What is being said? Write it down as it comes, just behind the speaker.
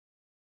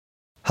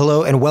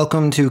Hello and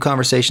welcome to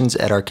Conversations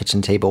at Our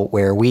Kitchen Table,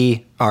 where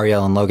we,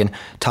 Ariel and Logan,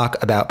 talk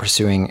about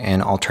pursuing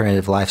an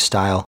alternative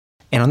lifestyle.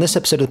 And on this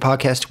episode of the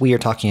podcast, we are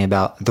talking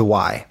about the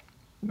why,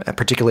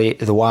 particularly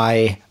the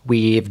why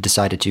we've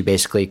decided to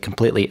basically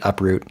completely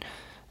uproot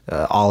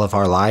all of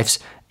our lives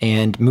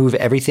and move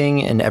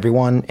everything and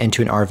everyone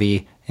into an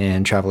RV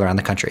and travel around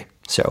the country.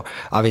 So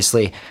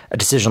obviously a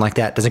decision like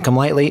that doesn't come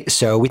lightly.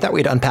 So we thought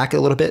we'd unpack it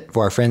a little bit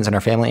for our friends and our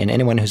family and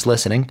anyone who's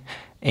listening.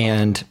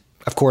 And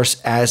of course,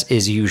 as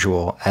is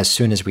usual, as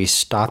soon as we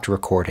stopped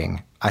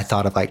recording, I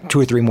thought of like 2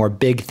 or 3 more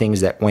big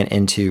things that went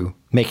into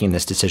making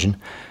this decision,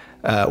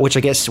 which I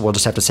guess we'll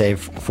just have to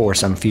save for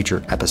some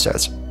future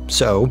episodes.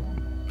 So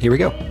here we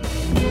go.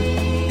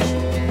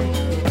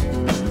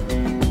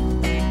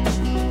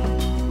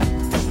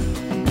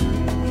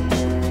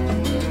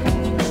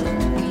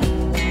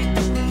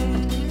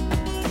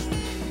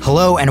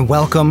 Hello and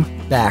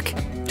welcome back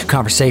to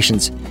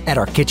Conversations at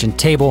Our Kitchen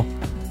Table.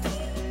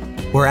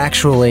 We're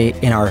actually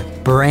in our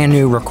brand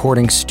new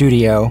recording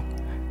studio.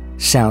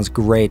 Sounds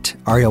great.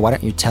 Ariel, why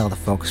don't you tell the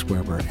folks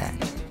where we're at?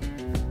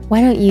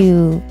 Why don't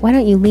you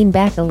lean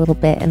back a little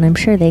bit and I'm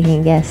sure they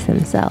can guess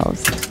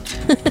themselves.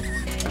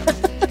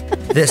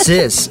 This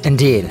is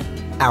indeed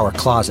our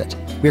closet.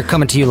 We're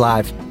coming to you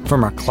live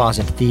from our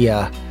closet.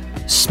 The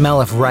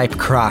smell of ripe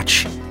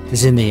crotch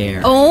is in the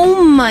air.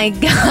 Oh my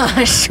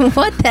gosh,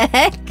 what the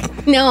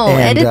heck? No,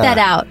 edit that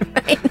out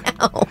right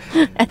now.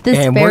 At this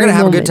and we're going to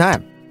have a good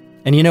time.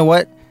 And you know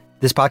what?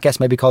 This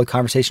podcast might be called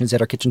Conversations at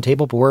Our Kitchen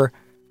Table, but we're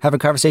having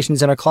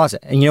conversations in our closet.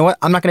 And you know what?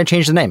 I'm not going to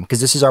change the name because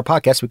this is our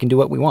podcast. We can do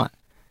what we want.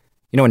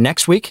 You know what?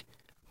 Next week,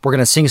 we're going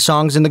to sing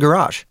songs in the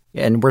garage.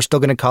 And we're still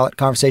going to call it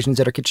Conversations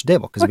at Our Kitchen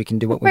Table because we can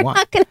do what we want. We're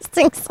not going to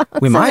sing songs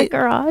in the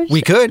garage.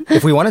 We could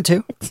if we wanted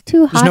to. It's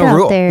too hot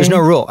out there. There's no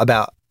rule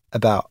about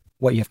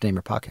what you have to name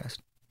your podcast.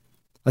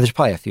 Well, there's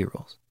probably a few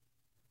rules.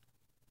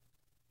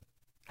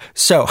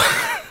 So,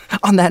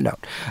 on that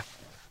note,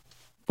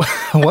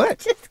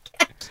 what?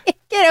 I can't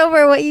get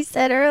over what you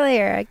said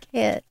earlier. I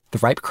can't. The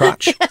ripe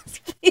crotch.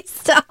 Yes, please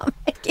stop.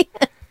 I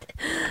can't.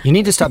 You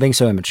need to stop being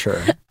so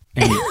immature.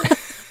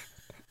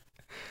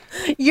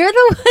 You're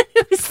the one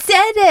who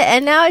said it,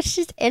 and now it's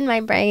just in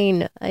my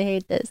brain. I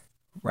hate this.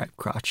 Ripe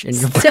crotch in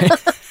your brain.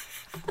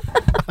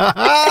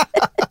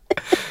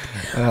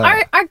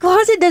 Our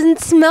closet doesn't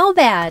smell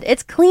bad.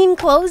 It's clean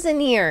clothes in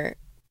here.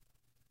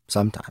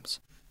 Sometimes.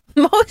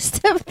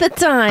 Most of the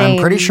time. I'm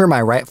pretty sure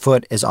my right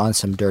foot is on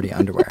some dirty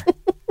underwear.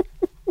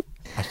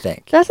 I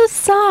think. That's a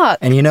sock.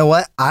 And you know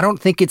what? I don't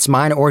think it's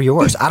mine or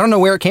yours. I don't know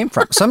where it came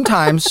from.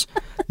 Sometimes,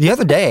 the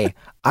other day,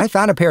 I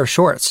found a pair of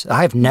shorts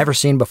I've never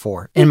seen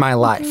before in my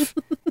life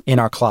in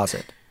our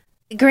closet.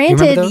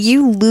 Granted,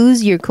 you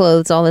lose your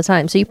clothes all the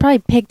time, so you probably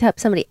picked up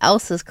somebody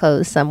else's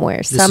clothes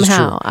somewhere,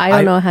 somehow. I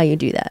don't know how you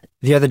do that.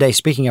 The other day,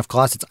 speaking of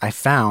closets, I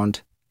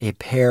found a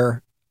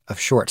pair of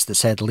shorts that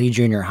said Lee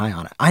Junior High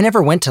on it. I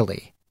never went to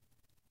Lee.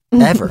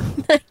 Ever.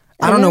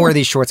 I don't know where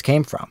these shorts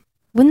came from.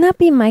 Wouldn't that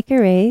be Micah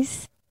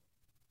Ray's?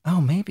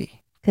 Oh,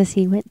 maybe. Because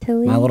he went to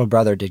Lee? My little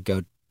brother did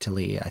go to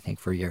Lee, I think,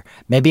 for a year.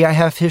 Maybe I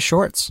have his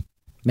shorts.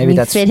 Maybe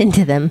that's fit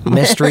into them.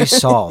 Mystery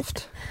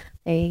solved.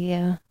 There you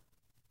go.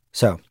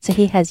 So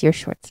he has your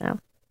shorts now.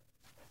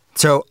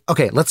 So,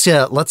 okay,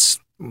 let's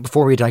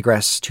before we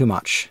digress too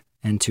much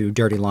into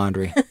dirty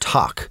laundry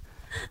talk,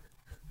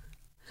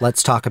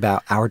 let's talk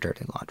about our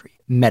dirty laundry,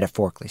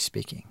 metaphorically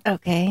speaking.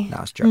 Okay. No,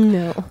 it's a joke.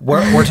 No.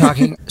 We're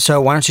talking,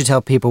 so why don't you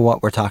tell people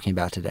what we're talking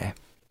about today?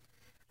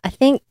 I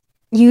think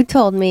you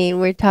told me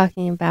we're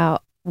talking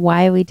about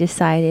why we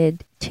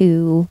decided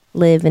to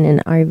live in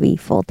an RV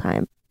full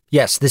time.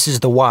 Yes, this is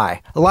the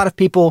why. A lot of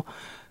people,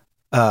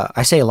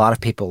 I say a lot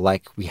of people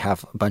like we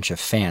have a bunch of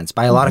fans.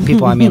 By a lot of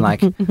people, I mean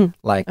like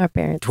our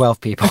parents.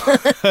 12 people.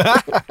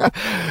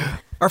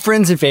 Our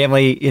friends and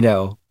family, you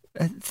know,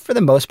 for the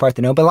most part,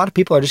 they know. But a lot of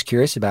people are just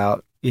curious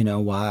about, you know,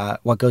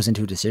 what goes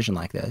into a decision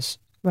like this.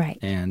 Right.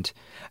 And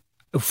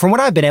from what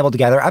I've been able to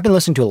gather, I've been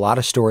listening to a lot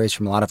of stories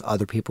from a lot of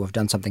other people who have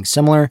done something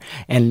similar.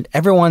 And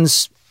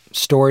everyone's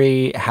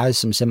story has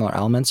some similar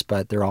elements,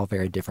 but they're all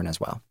very different as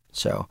well.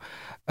 So,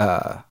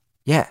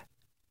 yeah.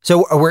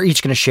 So we're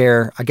each going to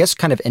share, I guess,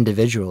 kind of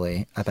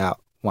individually about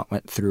what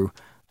went through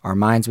our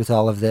minds with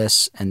all of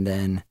this. And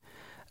then,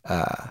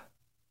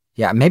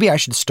 yeah, maybe I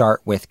should start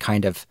with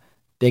kind of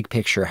big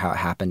picture how it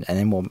happened. And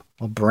then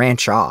we'll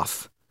branch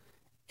off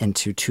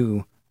into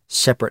 2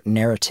 separate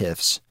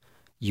narratives,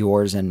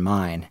 yours and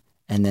mine.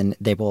 And then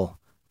they will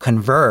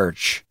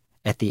converge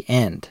at the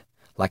end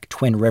like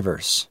twin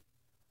rivers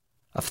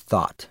of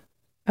thought.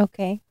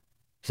 Okay.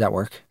 Does that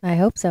work? I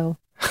hope so.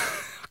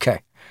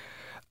 Okay.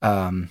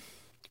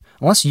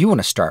 Unless you want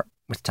to start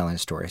with telling a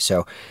story.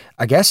 So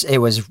I guess it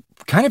was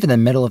kind of in the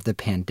middle of the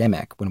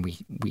pandemic when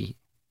we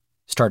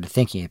started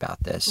thinking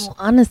about this. Well,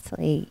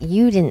 honestly,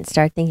 you didn't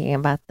start thinking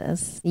about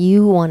this.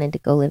 You wanted to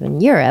go live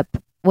in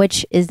Europe,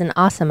 which is an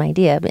awesome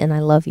idea. And I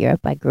love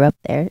Europe. I grew up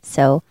there.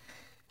 So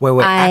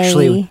Wait,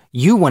 actually,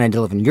 you wanted to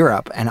live in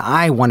Europe, and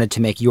I wanted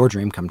to make your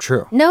dream come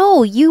true.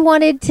 No, you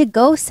wanted to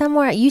go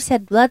somewhere. You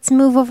said, let's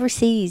move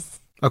overseas.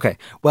 Okay,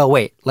 well,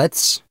 wait,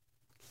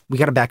 we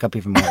got to back up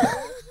even more.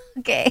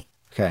 Okay.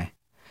 Okay.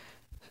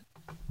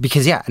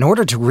 Because, yeah, in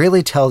order to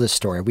really tell this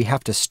story, we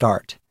have to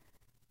start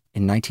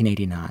in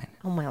 1989.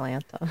 Oh, my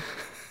Lanta.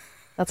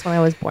 That's when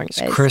I was born, guys.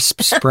 It's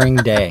crisp spring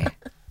day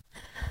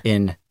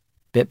in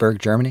Bitburg,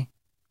 Germany.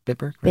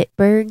 Bitburg? Right?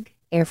 Bitburg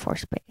Air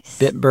Force Base.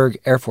 Bitburg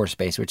Air Force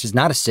Base, which is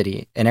not a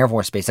city, an Air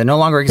Force Base that no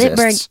longer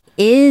exists. Bitburg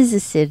is a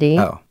city,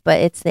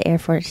 but it's the Air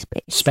Force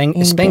Base.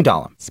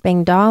 Spangdahlem.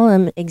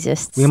 Spangdahlem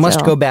exists. We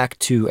must go back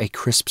to a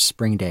crisp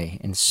spring day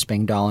in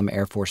Spangdahlem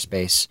Air Force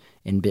Base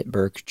in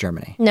Bitburg,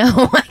 Germany. No,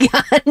 oh my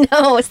God,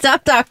 no,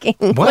 stop talking.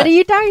 What are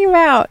you talking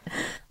about?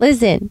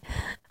 Listen,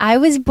 I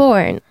was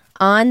born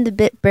on the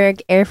Bitburg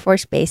Air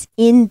Force Base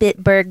in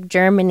Bitburg,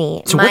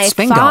 Germany. So my what's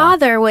Spangdahlem?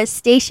 father was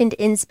stationed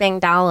in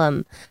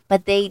Spangdahlem,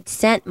 but they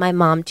sent my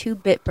mom to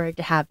Bitburg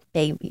to have the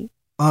baby.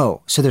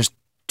 Oh, so there's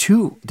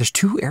two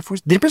Air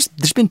Force. There's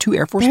been two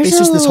Air Force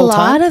bases this whole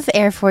time. There's a lot of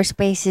Air Force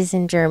bases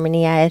in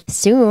Germany, I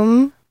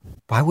assume.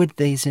 Why would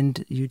they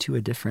send you to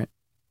a different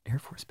Air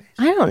Force base?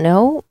 I don't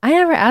know. I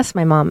never asked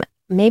my mom.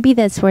 Maybe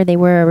that's where they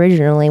were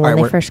originally when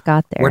they first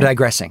got there. We're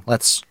digressing.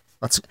 Let's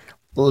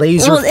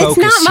laser focus here. It's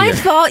not my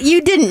fault.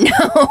 You didn't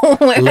know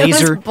where I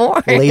was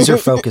born. Laser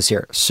focus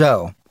here.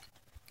 So,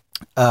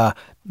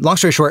 long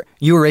story short,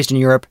 you were raised in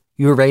Europe.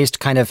 You were raised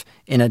kind of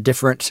in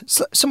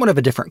somewhat of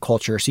a different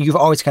culture. So you've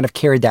always kind of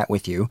carried that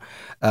with you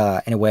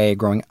in a way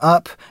growing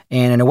up.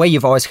 And in a way,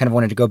 you've always kind of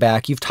wanted to go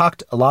back. You've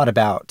talked a lot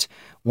about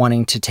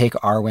wanting to take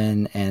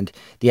Arwen and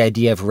the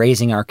idea of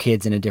raising our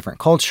kids in a different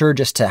culture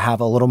just to have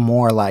a little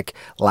more like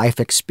life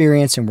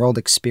experience and world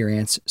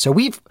experience. So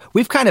we've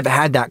kind of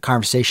had that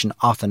conversation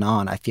off and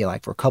on, I feel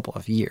like, for a couple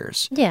of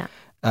years. Yeah.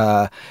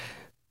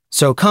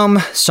 So come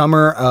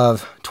summer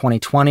of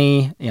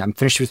 2020, I'm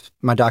finished with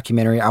my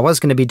documentary. I was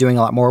going to be doing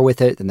a lot more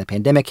with it, then the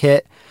pandemic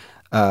hit.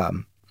 But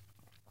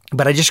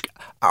I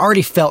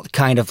already felt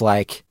kind of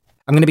like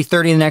I'm going to be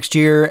 30 the next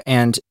year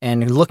and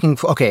looking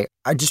for,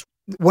 I just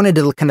wanted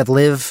to kind of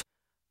live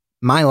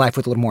my life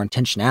with a little more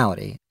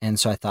intentionality. And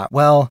so I thought,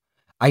 well,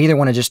 I either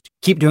want to just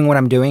keep doing what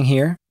I'm doing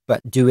here, but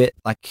do it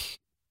like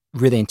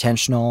really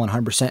intentional and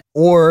 100%,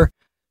 or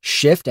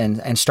shift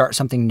and start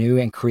something new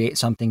and create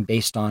something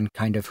based on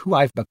kind of who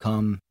I've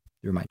become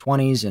through my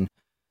 20s and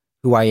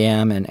who I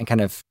am and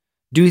kind of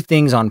do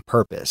things on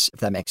purpose, if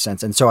that makes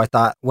sense. And so I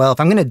thought, well,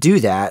 if I'm going to do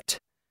that,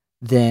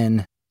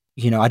 then,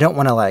 I don't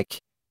want to like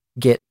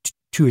get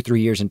 2 or 3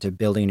 years into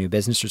building a new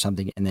business or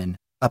something and then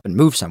up and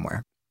move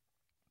somewhere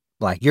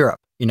like Europe,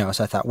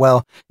 So I thought,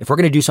 well, if we're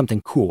going to do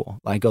something cool,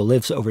 like go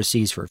live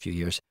overseas for a few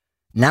years,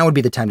 now would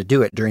be the time to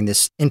do it during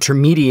this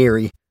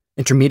intermediate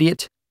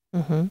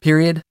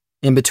period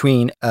in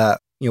between,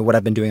 what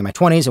I've been doing in my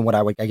 20s and what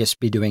I would, I guess,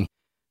 be doing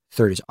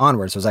 30s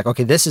onwards. So I was like,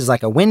 okay, this is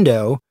like a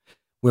window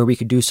where we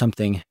could do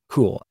something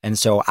cool. And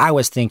so I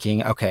was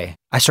thinking, okay,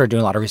 I started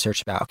doing a lot of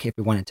research about, okay, if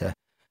we wanted to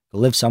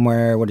live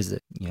somewhere, what is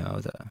it,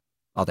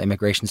 all the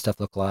immigration stuff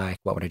look like?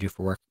 What would I do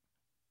for work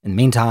in the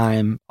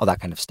meantime? All that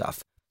kind of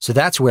stuff. So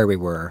that's where we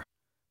were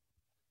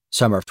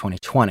summer of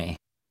 2020.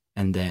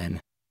 And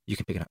then you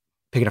can pick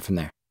it up from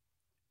there.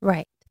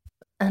 Right.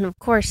 And of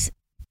course,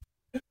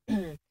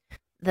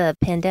 the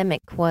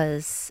pandemic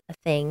was a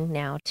thing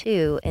now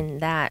too, and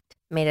that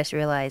made us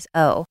realize,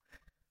 oh,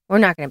 we're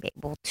not going to be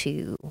able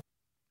to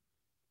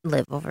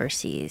live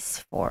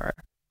overseas for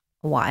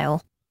a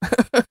while.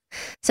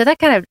 So that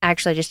kind of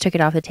actually just took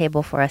it off the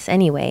table for us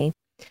anyway,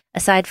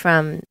 aside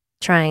from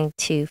trying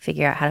to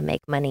figure out how to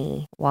make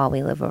money while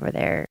we live over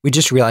there. We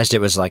just realized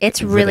it was like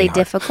it's really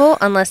difficult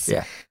unless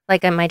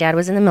like my dad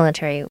was in the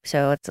military,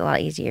 so it's a lot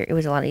easier. It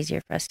was a lot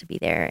easier for us to be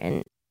there,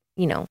 and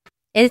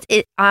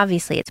it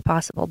obviously it's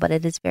possible, but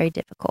it is very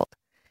difficult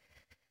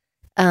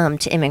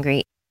to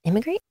immigrate.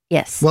 Immigrate?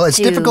 Yes. Well, it's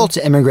difficult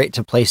to immigrate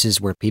to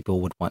places where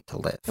people would want to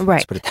live. Right.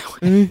 Let's put it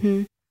that way.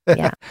 Mm-hmm.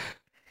 Yeah.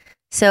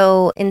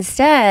 So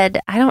instead,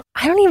 I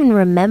don't even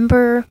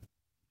remember.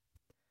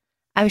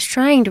 I was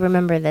trying to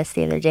remember this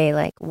the other day,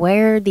 like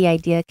where the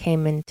idea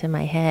came into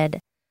my head.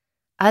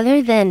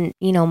 Other than,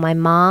 my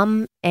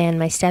mom and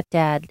my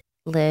stepdad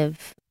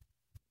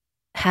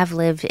have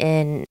lived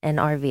in an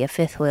RV, a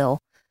fifth wheel,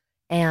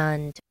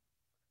 and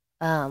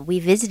we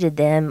visited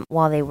them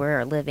while they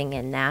were living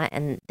in that,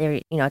 and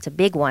they're, it's a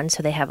big one,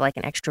 so they have like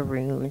an extra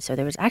room, and so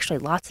there was actually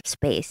lots of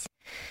space.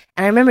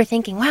 And I remember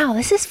thinking, wow,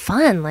 this is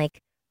fun, like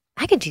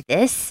I could do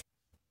this.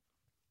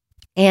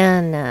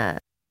 And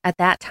at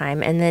that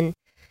time, and then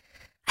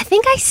I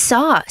think I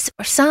saw it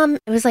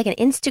was like an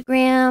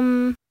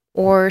Instagram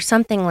or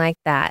something like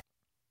that,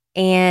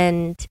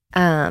 and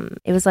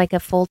it was like a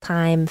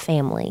full-time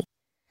family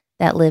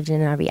that lived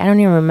in an RV. I don't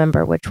even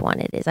remember which one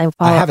it is. I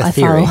have a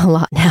theory. Follow a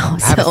lot now.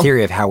 I have a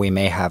theory of how we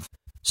may have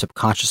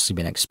subconsciously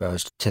been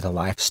exposed to the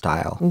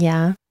lifestyle.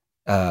 Yeah.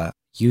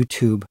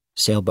 YouTube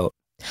sailboat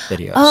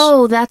videos.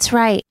 Oh, that's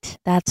right.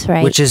 That's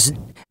right.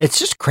 It's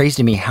just crazy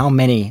to me how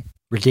many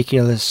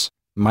ridiculous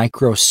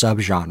micro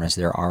subgenres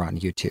there are on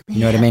YouTube.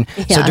 You know what I mean?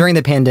 Yeah. So during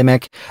the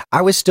pandemic,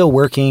 I was still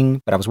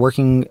working, but I was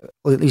working,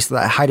 at least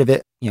at the height of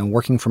it,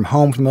 working from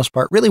home for the most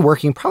part, really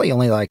working probably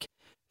only like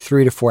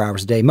 3 to 4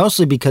 hours a day,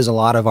 mostly because a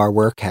lot of our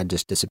work had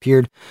just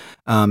disappeared.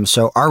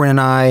 So Arwen and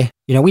I,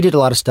 we did a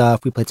lot of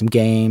stuff. We played some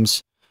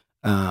games.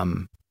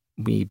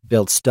 We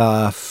built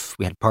stuff.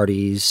 We had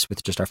parties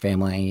with just our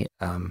family.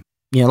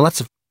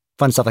 Lots of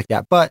fun stuff like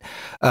that. But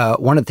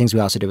one of the things we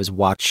also did was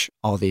watch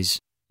all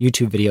these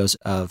YouTube videos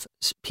of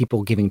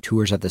people giving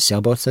tours of the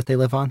sailboats that they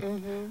live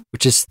on,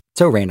 which is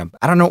so random.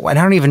 I don't know. I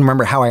don't even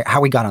remember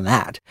how we got on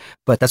that,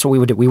 but that's what we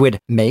would do. We would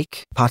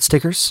make pot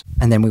stickers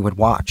and then we would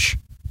watch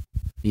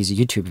these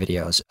YouTube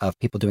videos of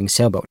people doing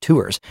sailboat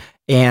tours.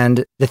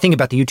 And the thing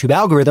about the YouTube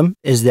algorithm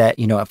is that,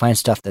 it finds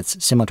stuff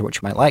that's similar to what you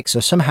might like. So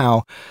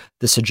somehow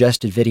the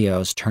suggested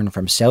videos turn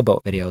from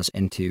sailboat videos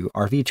into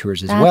RV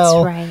tours as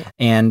well. Right.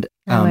 And,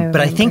 but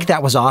I think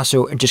that was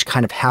also just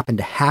kind of happened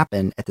to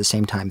happen at the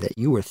same time that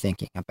you were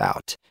thinking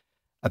about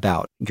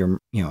your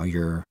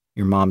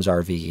mom's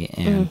RV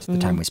and the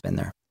time we spend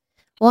there.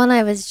 Well, and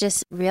I was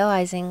just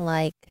realizing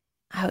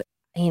how,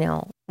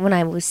 when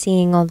I was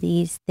seeing all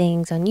these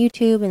things on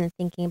YouTube and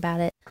thinking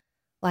about it,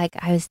 I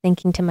was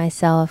thinking to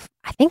myself,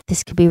 I think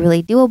this could be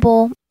really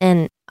doable.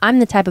 And I'm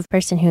the type of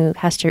person who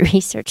has to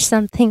research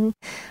something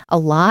a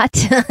lot.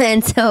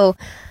 And so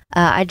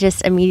I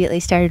just immediately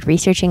started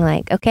researching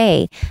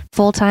okay,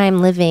 full-time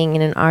living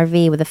in an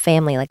RV with a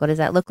family. What does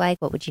that look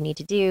like? What would you need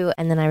to do?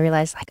 And then I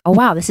realized oh,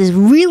 wow, this is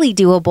really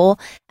doable.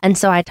 And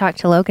so I talked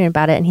to Logan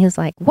about it and he was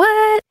like,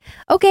 what?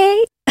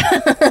 Okay.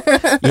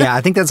 Yeah,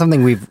 I think that's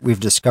something we've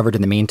discovered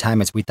in the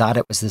meantime is we thought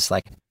it was this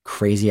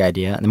crazy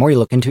idea. And the more you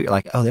look into it, you're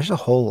like, oh, there's a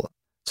whole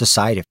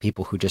society of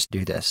people who just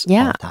do this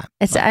all the time.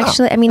 It's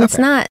actually, okay.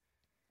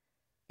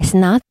 It's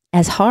not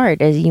as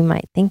hard as you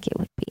might think it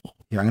would be.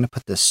 Here, I'm going to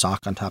put this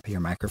sock on top of your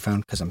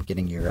microphone because I'm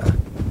getting your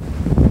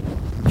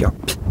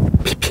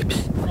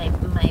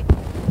my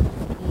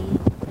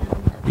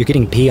You're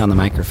getting pee on the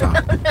microphone.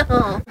 Oh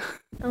no.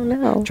 Oh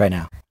no. Try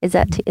now. Is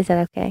that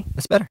okay?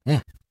 That's better.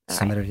 Yeah.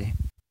 All better to you.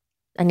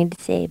 I need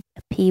to say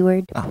a P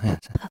word. Oh, yeah.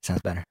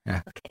 Sounds better.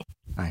 Yeah. Okay.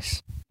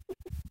 Nice.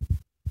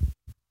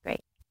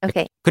 Great.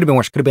 Okay. Could have been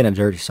worse. Could have been a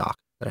dirty sock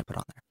that I put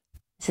on there.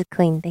 This is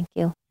clean. Thank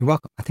you. You're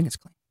welcome. I think it's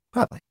clean.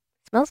 Probably.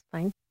 Smells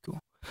fine. Cool.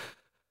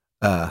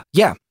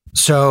 Yeah.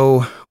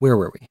 So where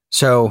were we?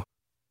 So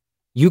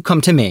you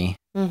come to me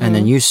and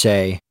then you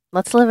say,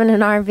 let's live in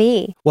an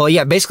RV. Well,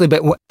 yeah, basically,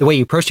 but the way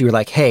you approached it, you were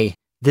like, hey,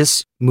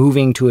 this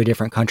moving to a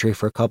different country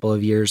for a couple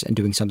of years and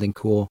doing something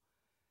cool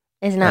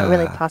is not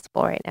really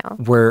possible right now.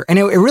 And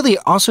it really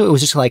also, it was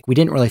just we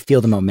didn't really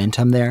feel the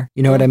momentum there.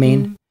 You know what I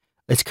mean?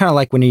 It's kind of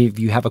like when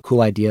you have a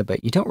cool idea,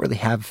 but you don't really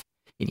have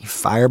any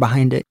fire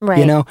behind it,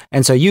 right.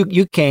 And so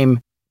you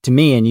came to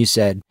me and you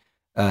said,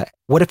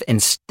 what if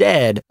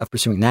instead of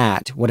pursuing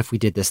that, what if we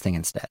did this thing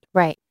instead?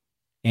 Right.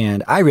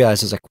 And I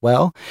realized, I was like,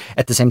 well,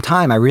 at the same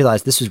time, I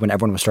realized this was when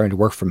everyone was starting to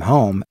work from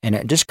home. And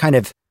it just kind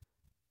of,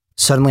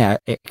 suddenly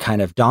it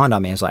kind of dawned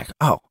on me. I was like,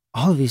 oh,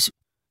 all of these,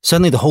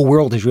 suddenly the whole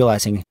world is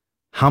realizing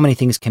how many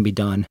things can be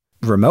done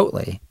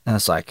remotely. And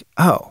it's like,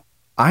 oh,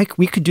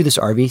 we could do this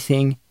RV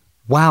thing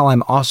while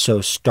I'm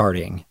also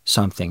starting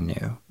something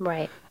new.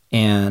 Right.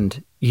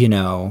 And,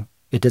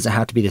 it doesn't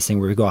have to be this thing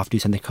where we go off, do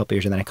something a couple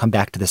years, and then I come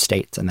back to the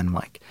States and then I'm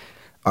like,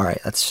 all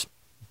right, let's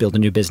build a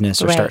new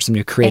business or start some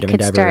new creative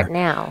endeavor. Start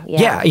now.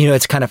 Yeah. Yeah.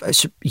 It's kind of,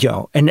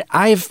 and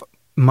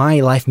my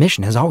life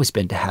mission has always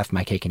been to have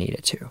my cake and eat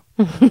it too.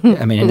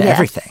 I mean, in Yes.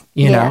 everything,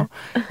 know,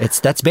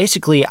 that's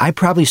basically, I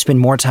probably spend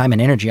more time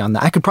and energy on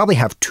that. I could probably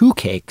have 2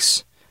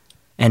 cakes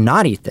and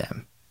not eat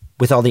them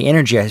with all the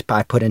energy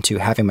I put into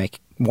having my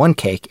one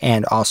cake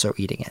and also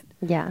eating it.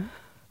 Yeah.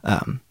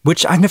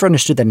 Which I've never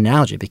understood that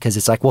analogy because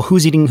it's like, well,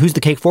 who's the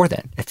cake for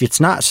then? If it's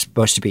not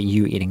supposed to be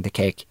you eating the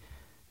cake,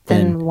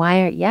 then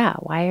why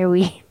are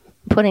we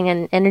putting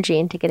an energy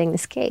into getting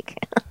this cake?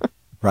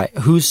 Right.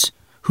 Who's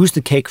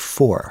the cake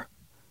for?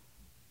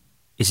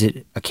 Is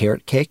it a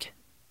carrot cake?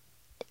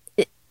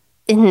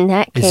 In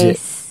that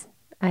case,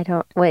 I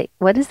don't, wait,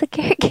 what does the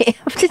carrot cake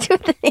have to do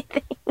with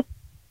anything?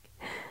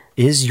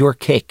 Is your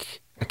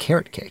cake a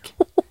carrot cake?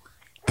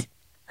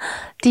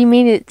 Do you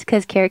mean it's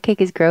because carrot cake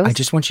is gross? I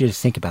just want you to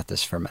think about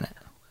this for a minute.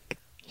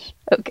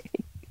 Okay.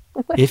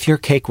 If your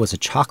cake was a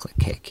chocolate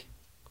cake,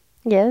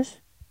 Yes.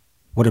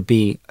 would it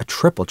be a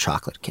triple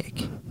chocolate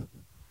cake?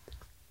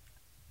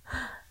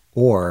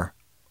 Or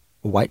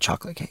a white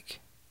chocolate cake?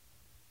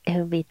 It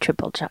would be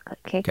triple chocolate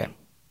cake. Okay.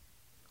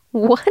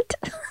 What?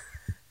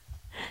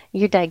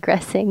 You're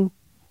digressing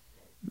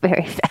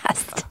very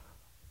fast.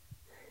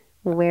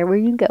 Where were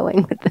you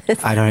going with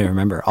this? I don't even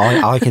remember. All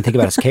I can think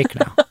about is cake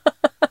now.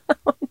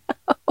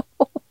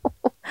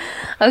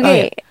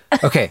 Okay.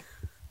 Okay.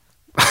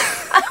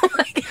 Oh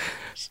my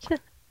gosh.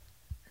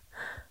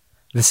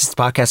 This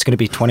podcast is going to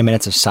be 20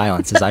 minutes of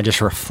silence as I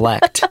just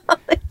reflect.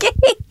 The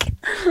cake.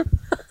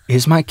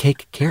 Is my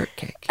cake carrot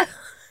cake?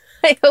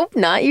 I hope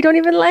not. You don't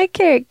even like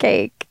carrot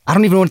cake. I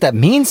don't even know what that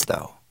means,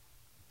 though.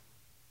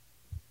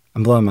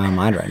 I'm blowing my own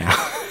mind right now.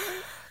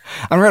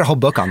 I'm going to write a whole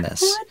book on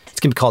this. What? It's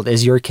going to be called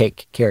Is Your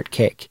Cake Carrot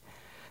Cake?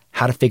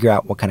 How to figure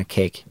out what kind of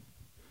cake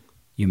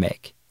you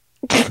make.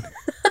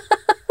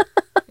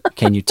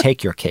 Can you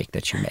take your cake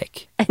that you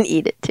make? And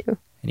eat it too.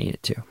 And eat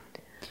it too.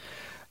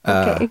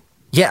 Okay.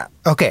 Yeah.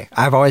 Okay.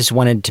 I've always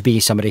wanted to be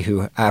somebody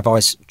who I've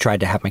always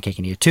tried to have my cake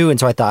and eat it too. And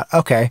so I thought,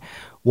 okay,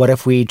 what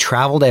if we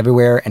traveled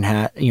everywhere and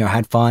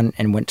had fun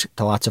and went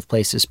to lots of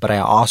places, but I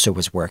also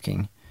was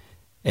working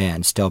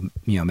and still,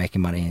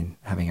 making money and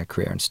having a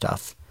career and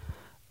stuff.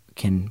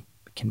 Can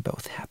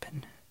both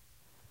happen.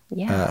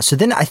 Yeah. So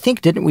then I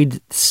think, didn't we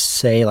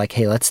say like,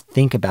 hey, let's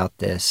think about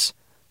this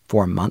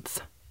for a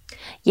month?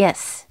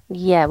 Yes.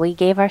 Yeah. We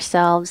gave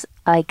ourselves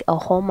like a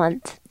whole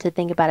month to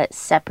think about it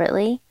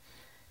separately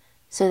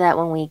so that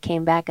when we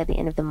came back at the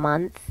end of the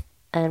month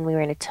and we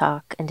were going to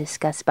talk and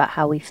discuss about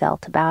how we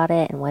felt about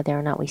it and whether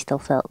or not we still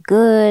felt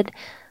good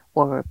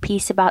or were at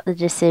peace about the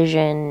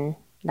decision,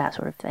 that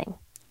sort of thing.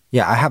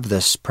 Yeah. I have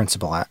this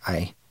principle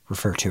I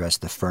refer to as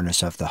the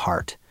furnace of the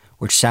heart,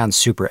 which sounds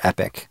super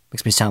epic.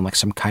 Makes me sound like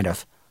some kind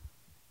of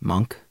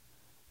monk.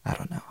 I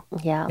don't know.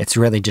 Yeah. It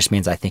really just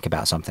means I think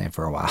about something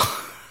for a while.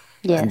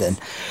 Yes. And then,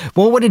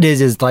 well, what it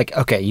is like,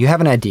 okay, you have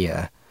an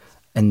idea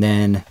and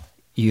then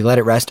you let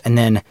it rest. And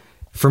then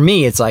for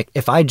me, it's like,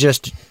 if I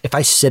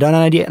sit on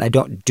an idea and I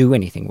don't do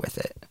anything with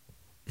it,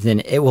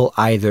 then it will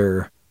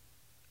either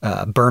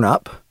burn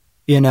up,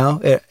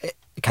 it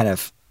kind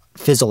of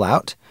fizzle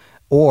out,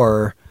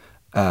 or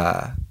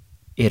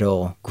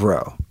it'll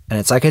grow. And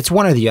it's like, it's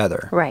one or the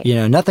other. Right.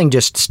 Nothing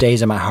just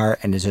stays in my heart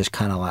and is just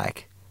kind of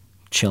like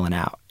chilling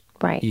out.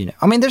 Right.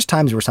 I mean, there's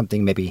times where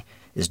something maybe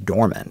is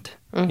dormant,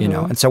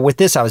 And so with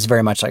this, I was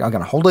very much like, I'm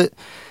going to hold it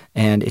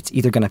and it's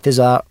either going to fizz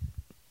out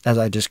as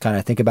I just kind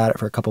of think about it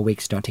for a couple of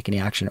weeks, don't take any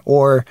action,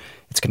 or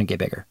it's going to get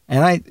bigger.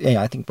 And I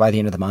think by the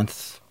end of the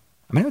month,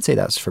 I would say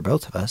that's for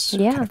both of us.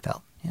 Yeah. Kind of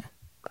felt. Yeah.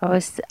 I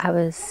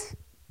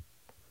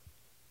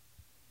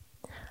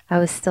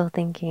was still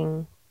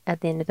thinking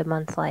at the end of the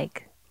month,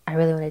 like, I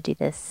really want to do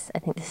this. I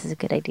think this is a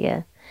good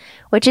idea,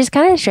 which is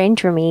kind of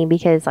strange for me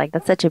because like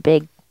that's such a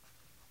big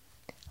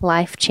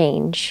life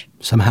change.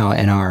 Somehow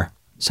in our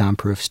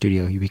soundproof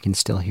studio, we can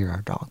still hear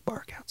our dog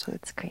bark outside.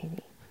 It's crazy.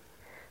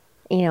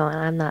 And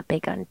I'm not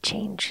big on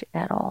change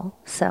at all.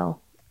 So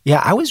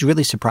yeah, I was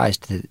really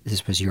surprised that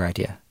this was your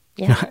idea.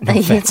 Yeah. No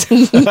offense.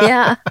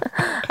 Yeah.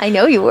 I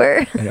know you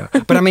were. I know.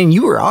 But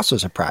you were also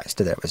surprised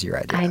that it was your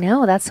idea. I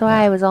know. That's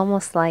why I was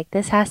almost like,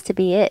 this has to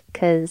be it,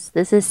 because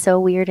this is so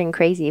weird and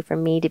crazy for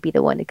me to be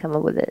the one to come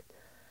up with it,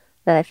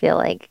 that I feel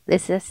like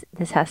this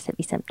has to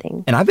be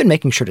something. And I've been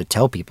making sure to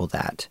tell people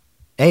that,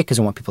 A, because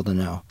I want people to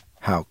know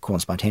how cool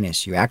and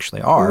spontaneous you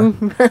actually are,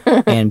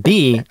 and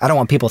B, I don't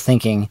want people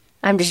thinking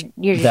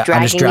you're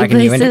just dragging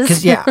you into,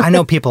 places. because I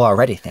know people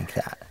already think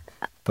that.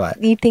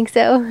 But you think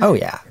so? Oh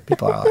yeah,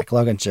 people are like,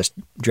 Logan's just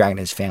dragging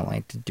his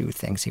family to do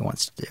things he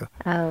wants to do.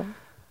 Oh,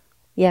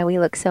 yeah, we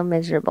look so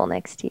miserable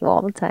next to you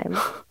all the time.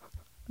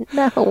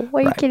 No,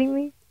 are you kidding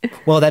me?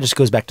 Well, that just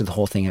goes back to the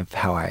whole thing of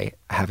how I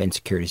have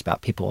insecurities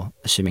about people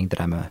assuming that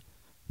I'm a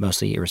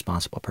mostly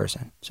irresponsible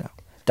person. So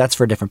that's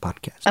for a different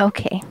podcast.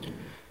 Okay.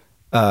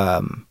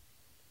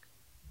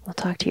 We'll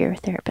talk to your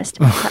therapist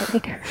about that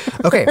later.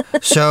 Okay,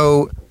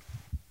 so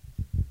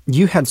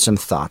you had some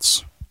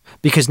thoughts,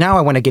 because now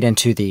I want to get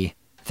into the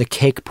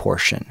cake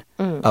portion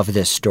of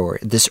this story,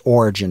 this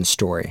origin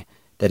story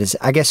that is,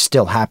 I guess,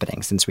 still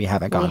happening since we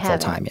haven't gone full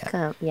time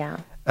yet. Yeah.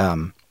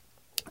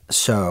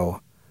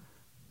 So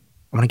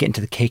I want to get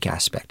into the cake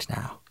aspect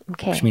now.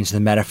 Okay. Which means the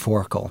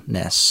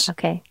metaphoricalness.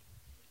 Okay.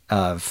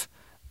 Of,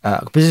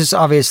 because it's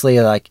obviously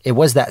like, it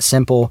was that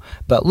simple,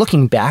 but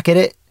looking back at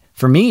it,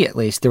 for me at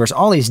least, there was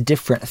all these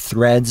different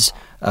threads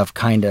of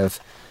kind of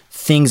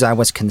things I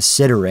was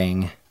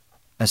considering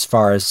as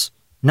far as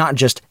not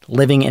just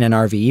living in an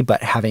RV,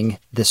 but having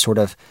this sort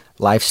of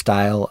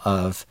lifestyle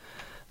of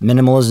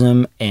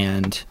minimalism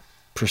and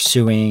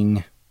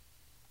pursuing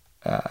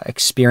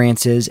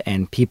experiences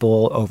and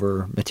people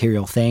over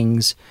material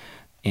things,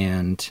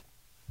 and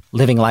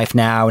living life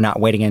now, not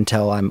waiting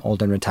until I'm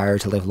old and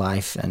retired to live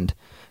life, and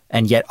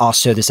yet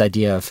also this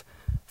idea of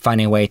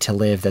finding a way to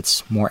live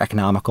that's more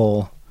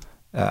economical.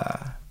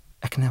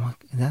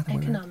 Economical? Is that the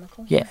word?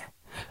 Economical. Yeah.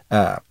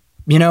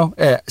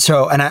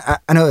 So, and I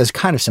know it was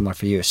kind of similar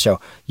for you. So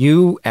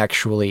you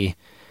actually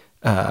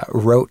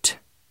wrote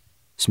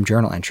some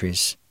journal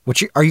entries.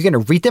 Are you going to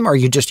read them, or are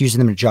you just using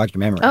them to jog your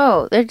memory?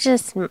 Oh,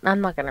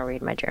 I'm not going to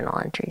read my journal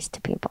entries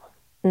to people.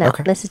 No,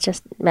 okay. This is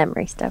just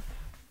memory stuff.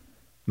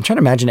 I'm trying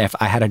to imagine if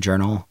I had a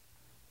journal,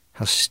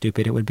 how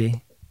stupid it would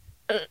be.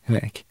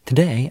 Like,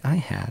 today I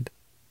had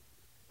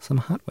some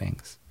hot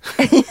wings.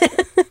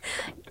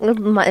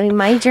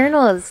 My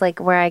journal is like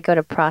where I go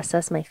to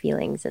process my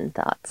feelings and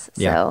thoughts.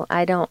 So yeah.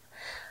 I don't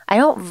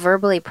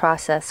verbally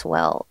process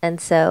well.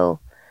 And so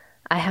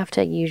I have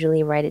to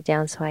usually write it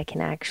down so I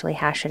can actually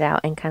hash it out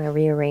and kind of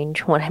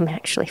rearrange what I'm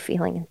actually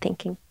feeling and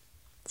thinking.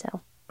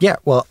 So yeah,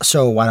 well,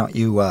 so why don't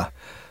you,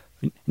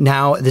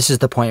 now this is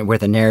the point where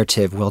the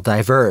narrative will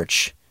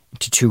diverge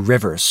into two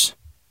rivers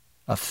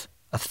of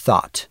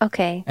thought.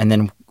 Okay. And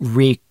then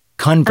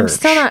reconverge. I'm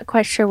still not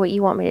quite sure what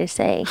you want me to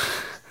say.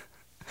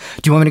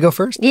 Do you want me to go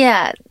first?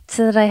 Yeah,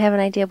 so that I have an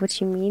idea of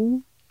what you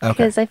mean. Okay.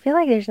 Because I feel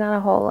like there's not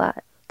a whole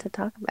lot to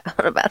talk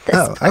about this.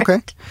 Oh, part.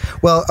 okay.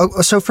 Well,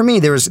 so for me,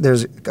 there's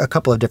a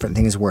couple of different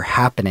things were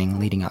happening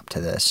leading up to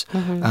this.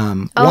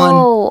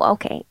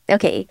 Okay.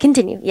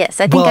 Continue.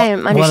 Yes, I think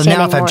I'm understanding Well,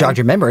 now if more. I've jogged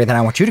your memory, then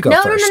I want you to go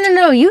No, first.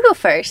 No. You go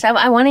first.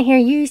 I want to hear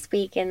you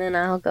speak, and then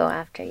I'll go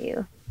after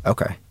you.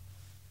 Okay.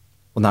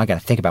 Well, now I got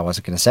to think about what I was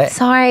going to say.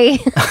 Sorry.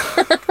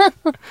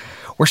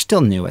 We're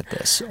still new at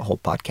this whole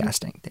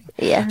podcasting thing.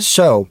 Yeah.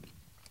 So,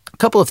 a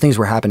couple of things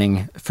were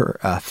happening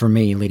for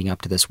me leading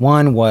up to this.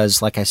 One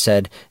was, like I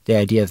said, the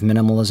idea of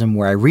minimalism,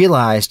 where I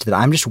realized that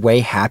I'm just way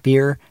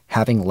happier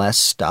having less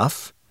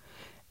stuff.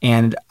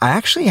 And I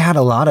actually had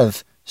a lot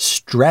of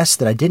stress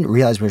that I didn't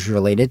realize was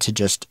related to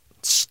just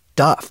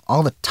stuff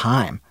all the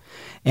time.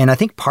 And I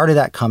think part of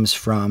that comes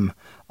from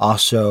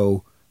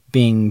also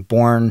being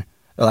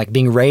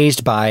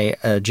raised by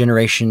a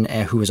generation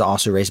who was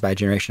also raised by a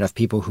generation of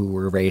people who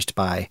were raised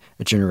by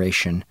a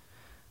generation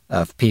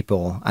of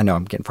people. I know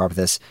I'm getting far with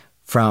this.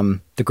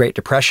 From the Great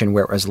Depression,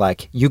 where it was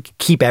like, you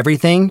keep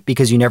everything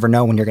because you never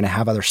know when you're going to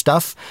have other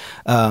stuff.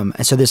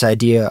 And so this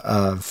idea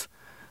of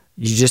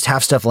you just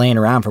have stuff laying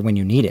around for when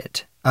you need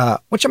it,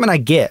 which I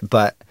get,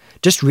 but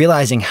just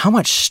realizing how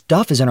much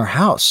stuff is in our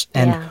house.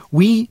 And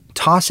we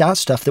toss out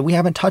stuff that we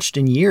haven't touched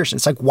in years. And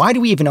it's like, why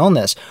do we even own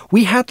this?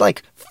 We had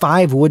like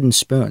 5 wooden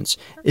spoons.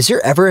 Is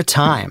there ever a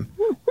time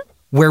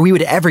where we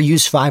would ever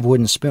use 5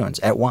 wooden spoons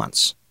at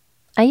once?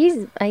 I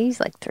use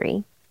like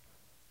 3.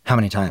 How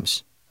many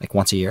times? Like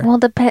once a year? Well,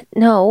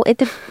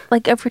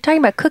 like if we're talking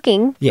about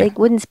cooking, like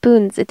wooden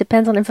spoons, it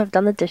depends on if I've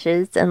done the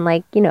dishes and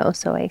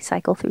so I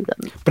cycle through them.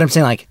 But I'm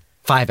saying like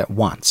 5 at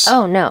once.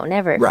 Oh no,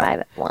 never 5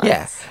 at once.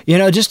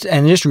 Yeah,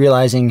 just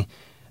realizing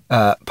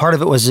part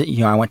of it was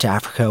I went to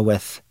Africa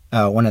with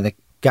one of the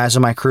guys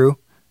on my crew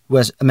who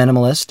was a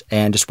minimalist,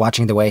 and just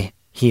watching the way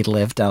he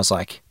lived, I was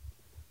like,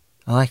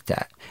 I like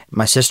that.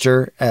 My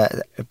sister,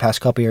 the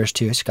past couple years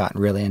too, has gotten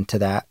really into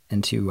that,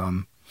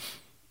 into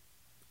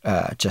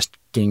just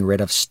getting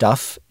rid of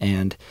stuff,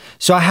 and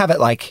so I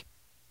haven't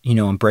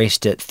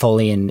embraced it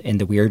fully in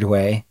the weird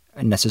way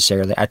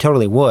necessarily. I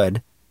totally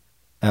would,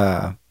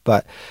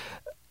 but.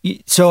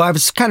 So I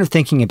was kind of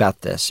thinking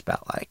about this,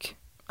 about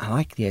I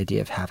like the idea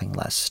of having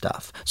less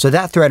stuff. So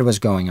that thread was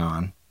going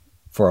on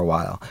for a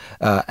while.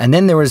 And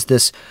then there was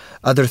this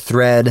other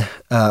thread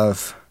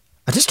of,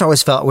 I just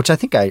always felt, which I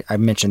think I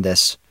mentioned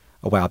this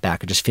a while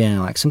back, just feeling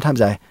like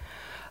sometimes I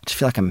just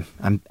feel like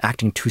I'm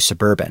acting too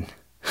suburban.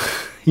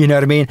 You know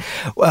what I mean?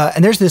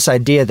 And there's this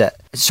idea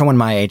that someone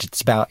my age, it's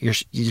about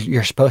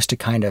you're supposed to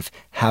kind of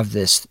have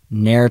this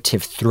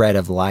narrative thread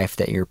of life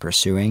that you're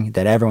pursuing,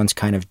 that everyone's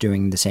kind of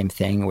doing the same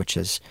thing, which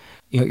is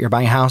you're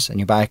buying a house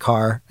and you buy a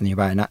car and you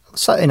buy a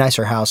slightly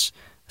nicer house,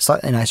 a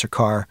slightly nicer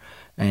car,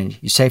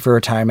 and you save for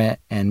retirement,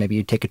 and maybe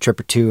you take a trip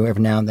or two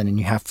every now and then and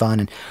you have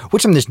fun, and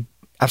which there's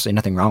absolutely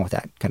nothing wrong with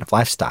that kind of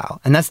lifestyle.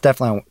 And that's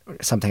definitely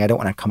something I don't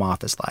want to come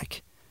off as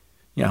like,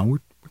 we're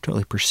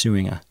totally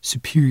pursuing a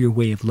superior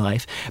way of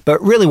life.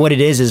 But really what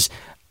it is,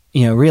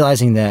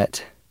 realizing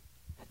that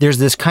there's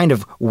this kind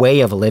of way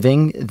of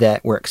living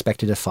that we're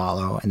expected to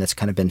follow, and that's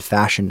kind of been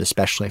fashioned,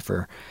 especially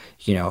for,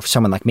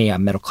 someone like me, a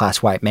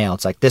middle-class white male.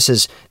 It's like, this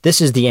is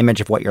the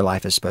image of what your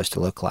life is supposed to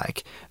look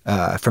like,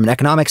 from an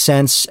economic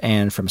sense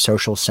and from a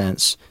social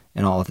sense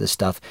and all of this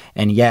stuff.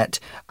 And yet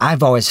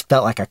I've always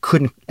felt like I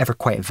couldn't ever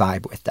quite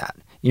vibe with that.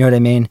 You know what I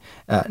mean?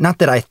 Not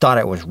that I thought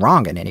it was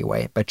wrong in any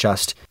way, but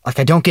just like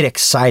I don't get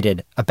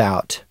excited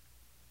about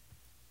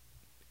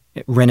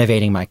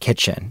renovating my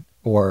kitchen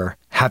or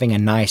having a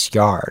nice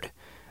yard,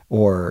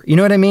 or you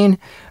know what I mean?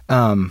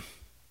 And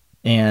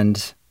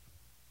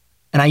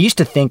I used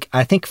to think,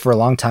 I think for a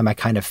long time I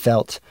kind of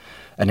felt,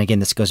 and again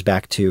this goes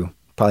back to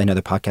probably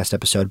another podcast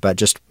episode, but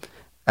just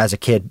as a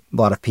kid, a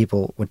lot of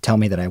people would tell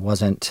me that I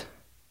wasn't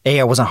a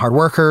hard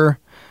worker.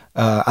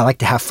 I like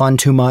to have fun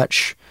too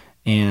much.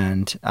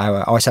 And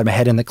I always had my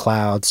head in the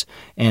clouds.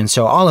 And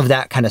so all of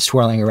that kind of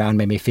swirling around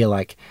made me feel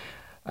like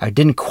I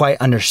didn't quite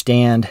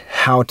understand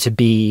how to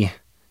be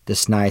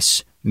this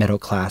nice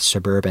middle-class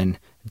suburban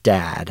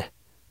dad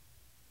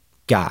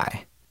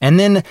guy. And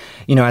then,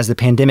 as the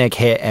pandemic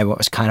hit, and it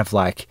was kind of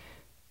like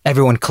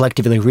everyone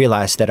collectively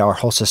realized that our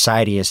whole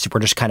society we're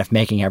just kind of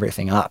making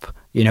everything up.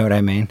 You know what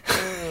I mean?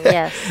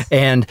 Yes.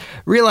 And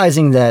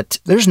realizing that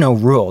there's no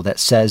rule that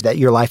says that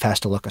your life has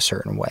to look a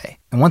certain way.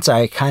 And once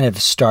I kind of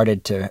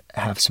started to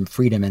have some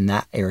freedom in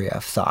that area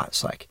of thought,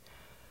 it's like,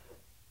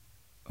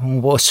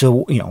 well,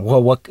 so,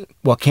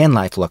 what can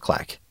life look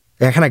like?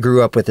 And I kind of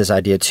grew up with this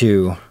idea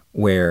too,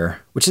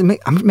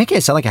 I'm making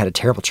it sound like I had a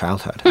terrible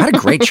childhood. I had a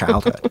great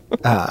childhood.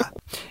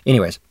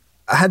 Anyways,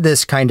 I had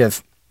this kind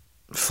of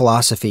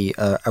philosophy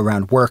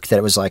around work that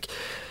it was like,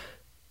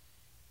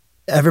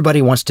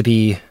 everybody wants to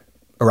be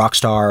a rock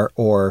star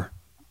or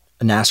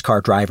a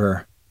NASCAR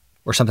driver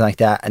or something like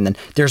that. And then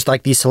there's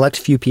like these select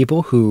few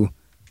people who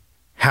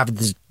have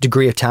this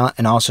degree of talent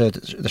and also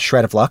the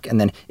shred of luck. And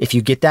then if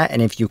you get that,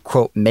 and if you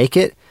quote, make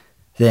it,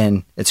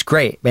 then it's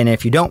great. And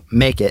if you don't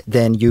make it,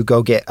 then you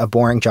go get a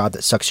boring job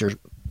that sucks your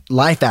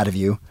life out of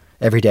you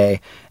every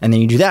day. And then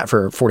you do that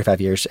for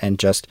 45 years and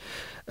just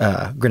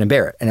grin and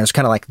bear it. And it was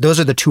kind of like, those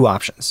are the two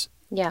options.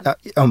 Yeah.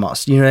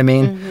 Almost, you know what I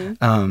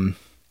mean?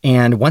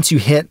 And once you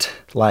hit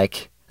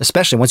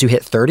especially once you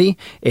hit 30,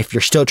 if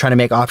you're still trying to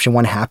make option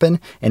one happen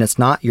and it's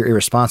not, you're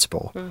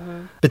irresponsible.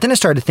 But then I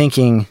started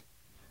thinking,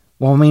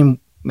 well, I mean,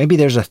 maybe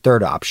there's a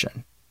third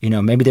option.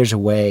 Maybe there's a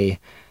way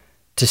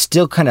to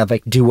still kind of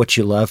like do what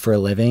you love for a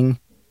living.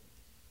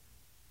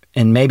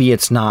 And maybe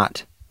it's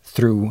not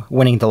through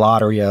winning the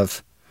lottery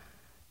of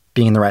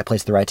being in the right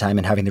place at the right time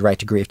and having the right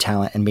degree of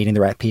talent and meeting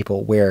the right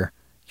people where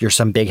you're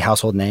some big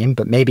household name,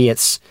 but maybe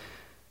it's,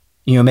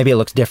 maybe it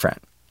looks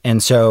different.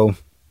 And so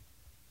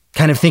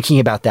kind of thinking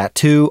about that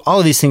too, all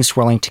of these things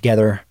swirling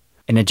together,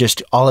 and it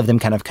just, all of them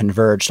kind of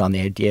converged on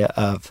the idea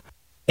of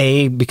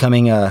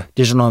becoming a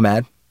digital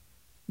nomad,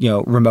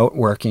 remote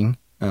working,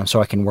 so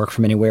I can work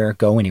from anywhere,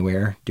 go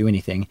anywhere, do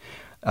anything,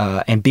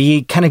 and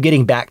B, kind of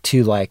getting back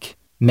to like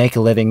make a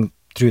living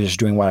through just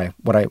doing what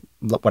I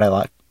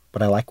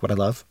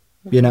love,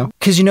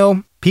 because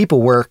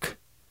people work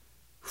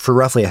for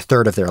roughly a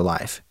third of their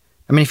life.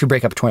 I mean, if you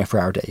break up a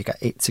 24-hour day, you got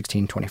 8,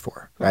 16,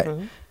 24, right?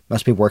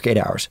 Most people work 8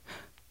 hours.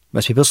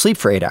 Most people sleep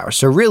for 8 hours.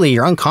 So really,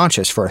 you're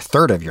unconscious for a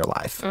third of your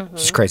life,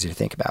 which is crazy to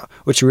think about,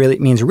 which really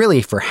means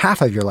really for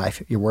half of your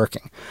life, you're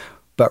working.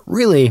 But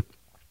really,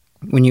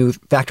 when you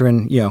factor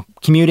in,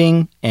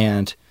 commuting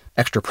and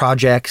extra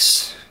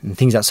projects and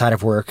things outside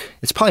of work,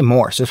 it's probably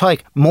more. So it's probably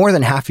like more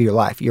than half of your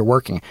life you're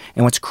working.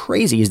 And what's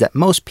crazy is that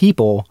most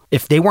people,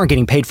 if they weren't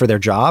getting paid for their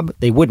job,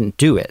 they wouldn't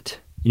do it.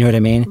 You know what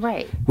I mean?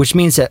 Right. Which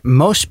means that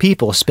most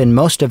people spend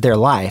most of their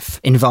life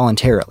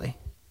involuntarily.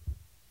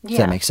 Does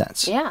that make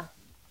sense? Yeah.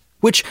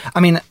 Which, I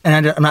mean,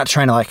 and I'm not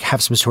trying to like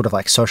have some sort of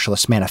like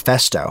socialist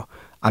manifesto.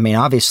 I mean,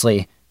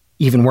 obviously,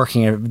 even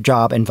working a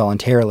job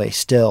involuntarily,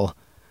 still,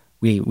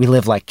 we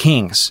live like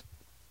kings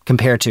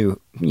compared to,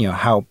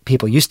 how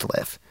people used to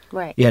live.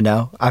 Right.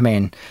 I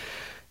mean,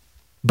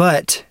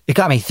 but it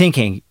got me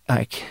thinking,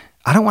 like,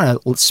 I don't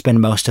want to spend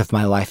most of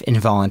my life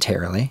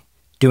involuntarily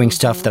doing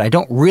stuff that I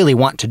don't really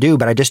want to do,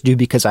 but I just do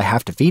because I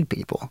have to feed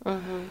people.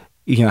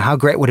 How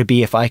great would it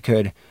be if I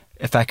could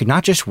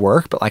not just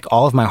work, but like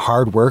all of my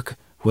hard work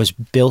was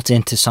built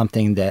into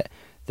something that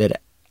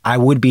I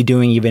would be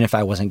doing even if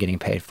I wasn't getting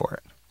paid for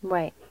it.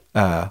 Right.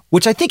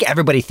 Which I think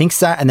everybody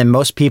thinks that, and then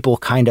most people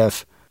kind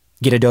of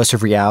get a dose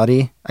of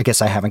reality. I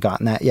guess I haven't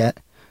gotten that yet.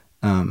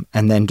 And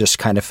then just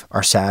kind of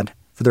are sad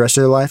for the rest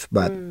of their life.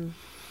 But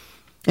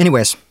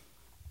anyways,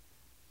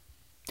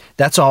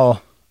 that's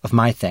all of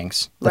my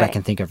things that I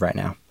can think of right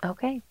now.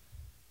 Okay.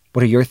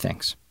 What are your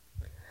things?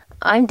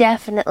 I'm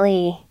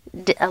definitely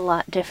a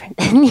lot different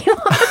than you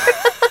are.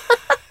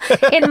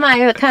 In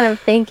my kind of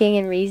thinking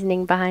and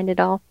reasoning behind it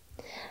all.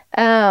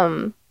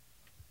 In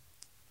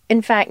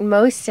fact,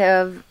 most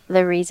of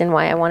the reason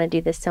why I want to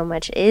do this so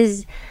much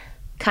is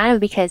kind of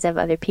because of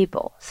other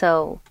people.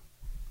 So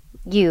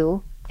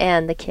you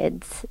and the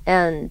kids,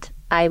 and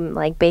I'm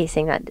like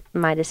basing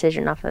my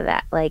decision off of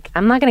that. Like,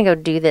 I'm not going to go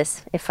do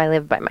this if I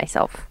live by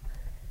myself.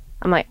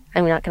 I'm not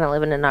going to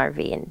live in an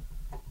RV and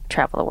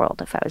travel the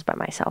world if I was by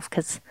myself,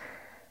 because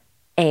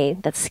A,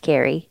 that's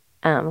scary,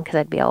 because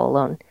I'd be all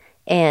alone.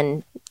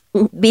 And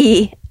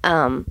B,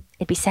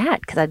 it'd be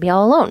sad because I'd be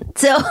all alone.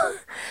 So,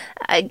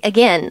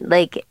 again,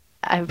 like,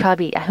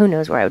 who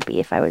knows where I would be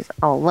if I was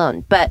all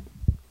alone. But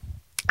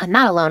I'm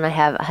not alone. I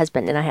have a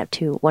husband and I have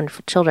 2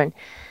 wonderful children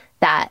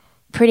that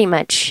pretty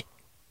much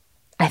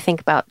I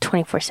think about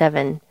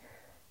 24/7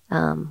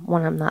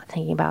 when I'm not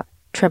thinking about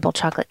triple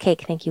chocolate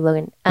cake. Thank you,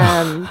 Logan.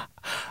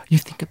 You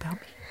think about me?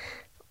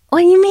 What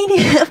do you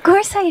mean? Of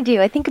course I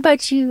do. I think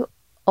about you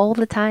all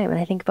the time, and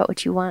I think about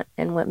what you want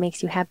and what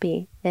makes you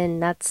happy,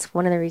 and that's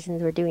one of the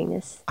reasons we're doing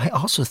this. I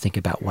also think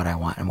about what I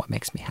want and what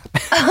makes me happy.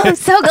 Oh, I'm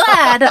so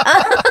glad.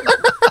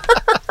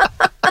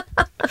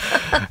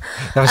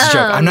 That was a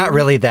joke. I'm not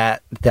really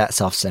that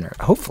self-centered.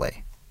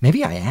 Hopefully.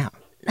 Maybe I am.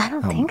 I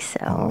don't think so.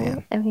 Oh,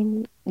 man. I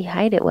mean, you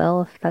hide it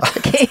well if that's the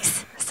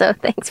case. So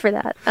thanks for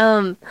that.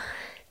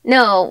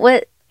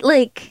 No,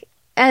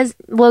 as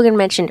Logan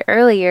mentioned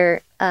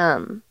earlier,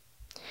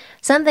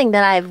 something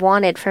that I've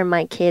wanted for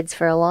my kids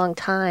for a long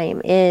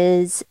time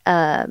is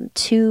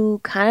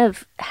to kind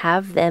of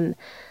have them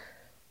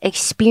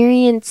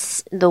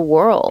experience the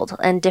world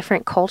and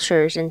different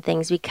cultures and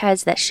things,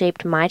 because that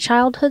shaped my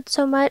childhood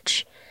so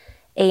much.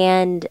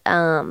 And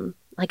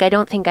I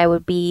don't think I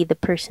would be the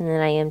person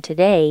that I am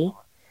today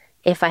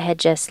if I had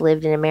just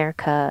lived in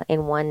America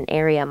in one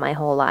area my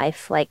whole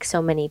life, like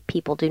so many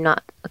people do.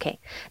 Not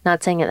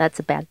saying that that's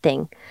a bad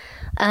thing.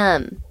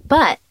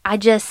 But I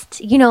just,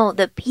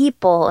 the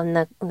people and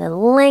the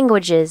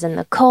languages and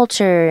the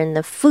culture and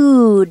the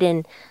food,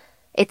 and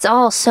it's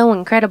all so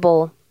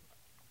incredible.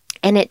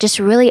 And it just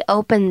really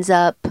opens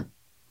up,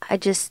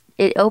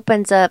 it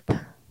opens up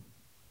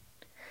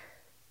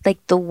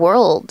like the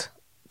world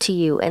to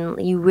you,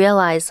 and you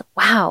realize,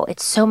 wow,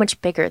 it's so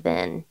much bigger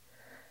than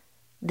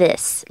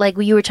this. Like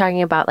you were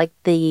talking about, like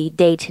the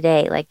day to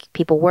day, like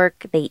people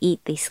work, they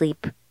eat, they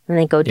sleep, and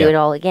they go do it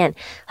all again.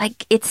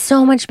 Like it's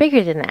so much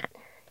bigger than that.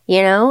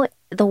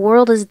 The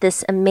world is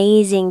this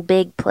amazing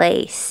big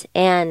place,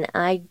 and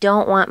I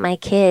don't want my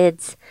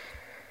kids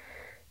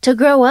to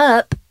grow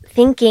up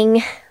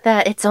thinking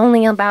that it's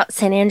only about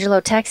San Angelo,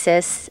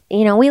 Texas.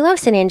 You know, we love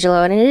San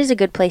Angelo and it is a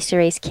good place to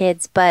raise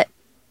kids, but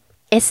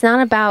it's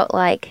not about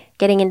like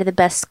getting into the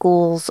best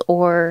schools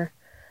or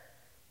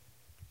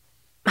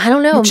I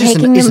don't know,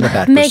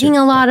 making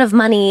a lot of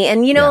money.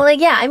 And, you know,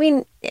 I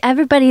mean,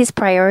 everybody's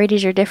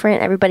priorities are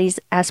different. Everybody's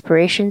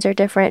aspirations are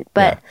different.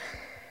 But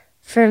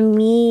for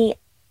me,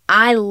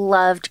 I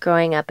loved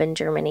growing up in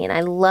Germany and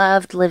I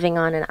loved living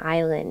on an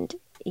island,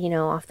 you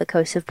know, off the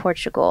coast of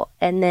Portugal.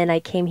 And then I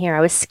came here. I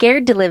was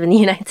scared to live in the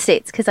United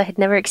States because I had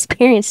never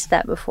experienced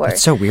that before.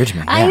 It's so weird to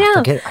me. I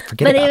know. I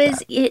forget but about it was,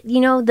 that. you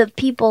know, the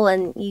people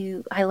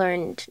and I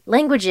learned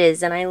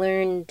languages and I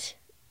learned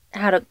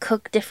how to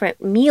cook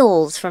different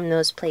meals from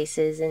those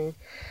places. And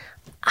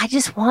I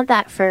just want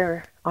that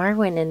for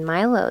Arwen and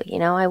Milo. You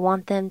know, I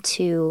want them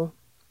to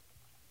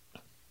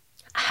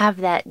have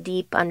that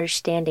deep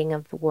understanding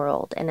of the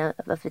world and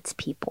of its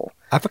people.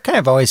 I've kind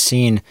of always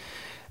seen,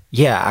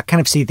 I kind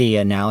of see the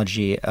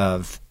analogy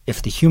of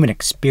if the human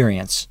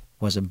experience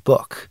was a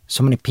book,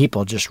 so many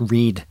people just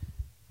read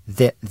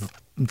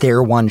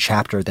their one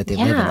chapter that they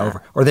live in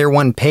over, or their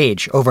one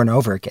page over and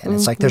over again. Mm-hmm.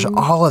 It's like there's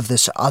all of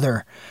this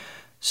other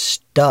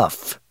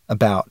stuff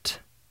about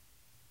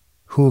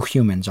who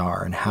humans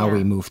are and how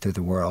we move through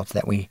the world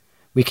that we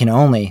can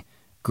only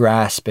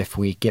grasp if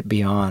we get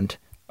beyond,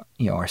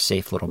 you know, our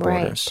safe little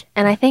borders. Right.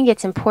 And I think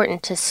it's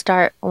important to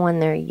start when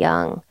they're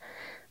young.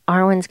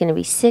 Arwen's going to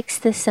be 6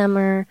 this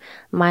summer.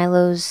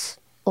 Milo's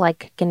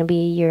like going to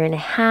be a year and a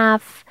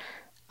half.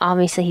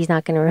 Obviously, he's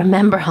not going to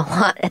remember a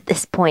lot at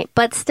this point,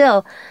 but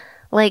still,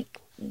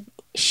 like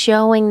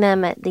showing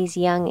them at these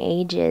young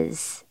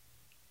ages,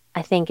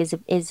 I think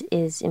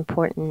is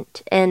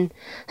important. And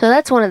so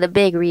that's one of the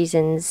big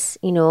reasons,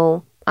 you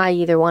know, I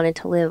either wanted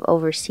to live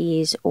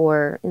overseas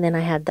and then I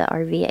had the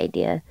RV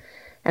idea.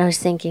 And I was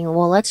thinking,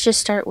 well, let's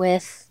just start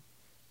with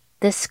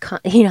this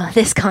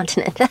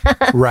continent.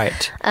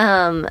 Right.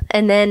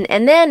 And then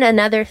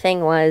another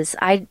thing was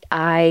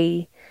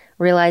I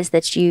realized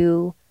that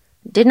you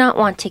did not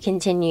want to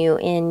continue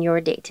in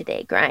your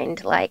day-to-day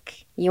grind.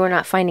 Like you were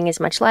not finding as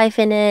much life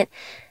in it.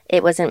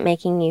 It wasn't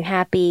making you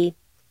happy.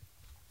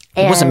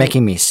 It wasn't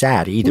making me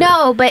sad either.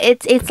 No, but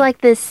it's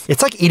like this.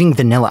 It's like eating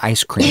vanilla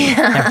ice cream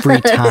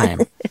every time.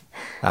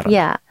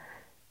 Yeah.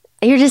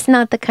 You're just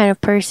not the kind of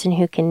person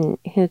who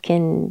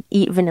can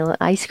eat vanilla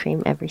ice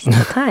cream every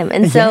single time.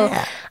 And so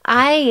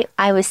I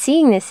was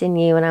seeing this in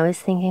you and I was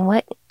thinking,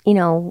 what,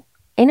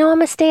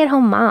 I'm a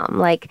stay-at-home mom.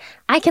 Like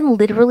I can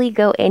literally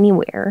go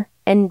anywhere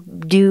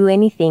and do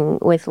anything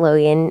with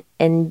Logan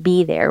and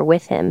be there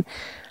with him.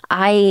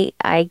 I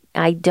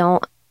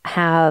don't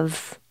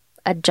have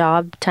a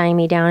job tying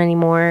me down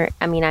anymore.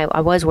 I mean,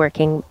 I was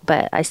working,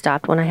 but I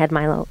stopped when I had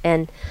Milo,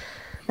 and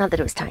not that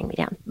it was tying me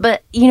down,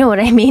 but you know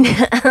what I mean.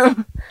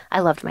 I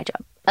loved my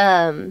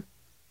job.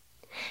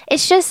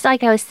 It's just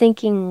like I was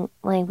thinking,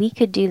 like we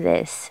could do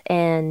this,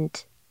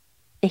 and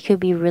it could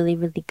be really,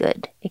 really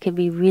good. It could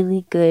be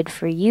really good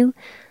for you,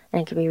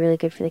 and it could be really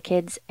good for the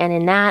kids. And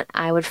in that,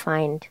 I would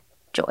find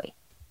joy.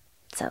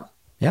 So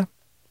yeah.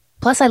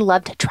 Plus, I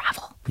love to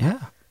travel. Yeah.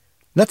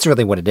 That's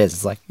really what it is.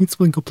 It's like, let's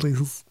go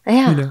places.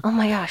 Yeah. You know? Oh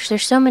my gosh.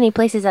 There's so many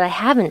places that I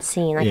haven't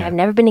seen. Like I've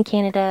never been to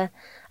Canada.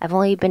 I've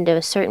only been to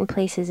certain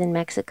places in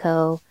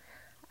Mexico.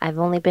 I've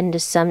only been to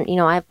some,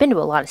 I've been to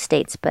a lot of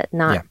states, but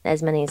not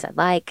as many as I'd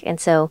like.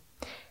 And so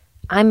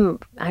I'm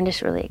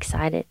just really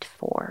excited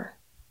for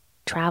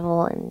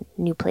travel and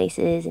new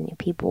places and new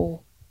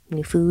people,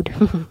 new food.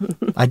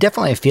 I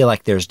definitely feel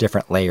like there's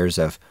different layers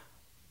of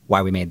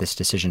why we made this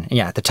decision.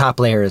 And the top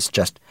layer is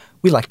just,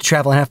 we like to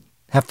travel and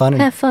have fun.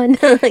 And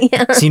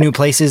see new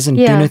places and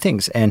do new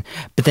things.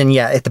 But then,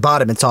 at the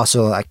bottom, it's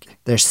also like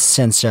there's a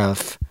sense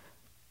of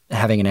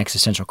having an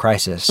existential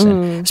crisis.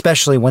 And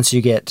especially once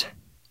you get,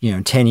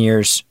 10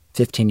 years,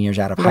 15 years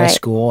out of high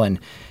school and,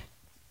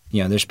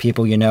 there's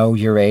people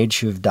your age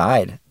who have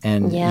died.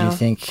 And you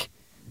think,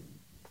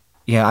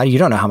 you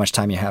don't know how much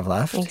time you have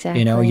left.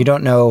 Exactly. You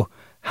don't know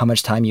how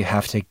much time you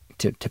have to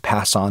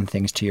pass on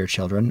things to your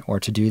children or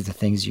to do the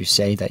things you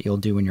say that you'll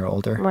do when you're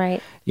older.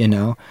 Right.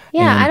 Yeah,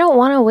 I don't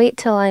want to wait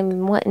till I'm,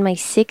 in my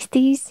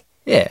 60s?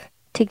 Yeah.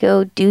 To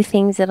go do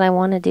things that I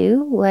want to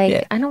do.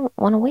 I don't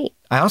want to wait.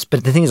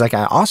 But the thing is,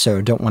 I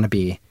also don't want to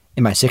be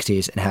in my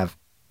 60s and have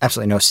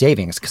absolutely no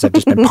savings because I've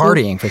just been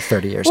partying for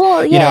 30 years.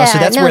 Well, so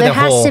that's where there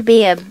has to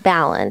be a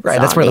balance.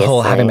 Right. That's where the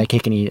whole having my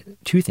cake and eat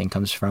it too thing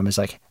comes from. Is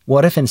like,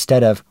 what if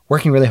instead of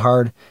working really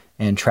hard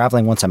and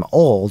traveling once I'm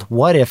old,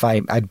 what if I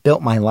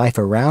built my life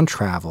around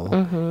travel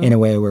in a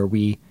way where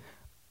we,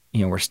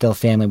 we're still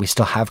family, we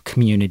still have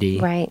community,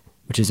 right?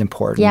 Which is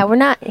important. Yeah, we're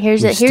not.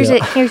 Here's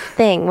the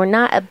thing: we're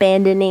not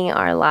abandoning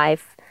our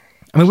life.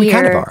 I mean, we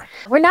kind of are.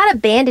 We're not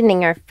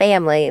abandoning our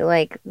family.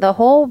 Like the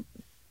whole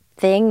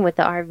thing with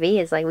the RV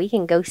is like we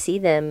can go see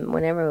them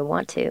whenever we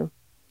want to.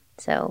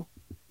 So,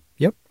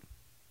 yep.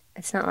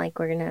 It's not like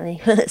we're gonna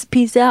like, let's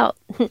peace out,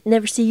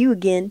 never see you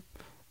again.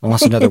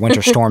 Unless another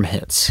winter storm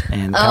hits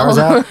and the power's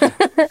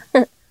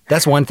out.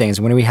 That's one thing is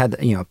when we had,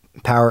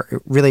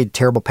 really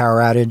terrible power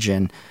outage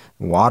and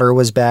water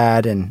was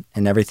bad and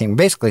everything,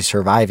 basically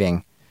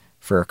surviving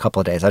for a couple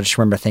of days. I just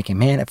remember thinking,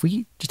 man, if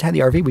we just had the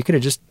RV, we could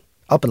have just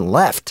up and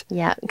left.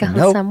 Yeah, gone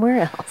Nope.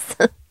 somewhere else.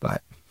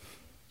 But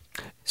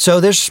so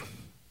there's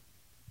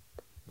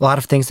a lot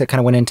of things that kind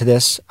of went into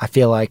this. I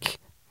feel like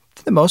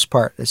for the most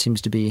part, it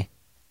seems to be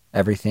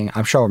everything.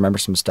 I'm sure I'll remember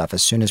some stuff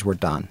as soon as we're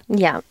done.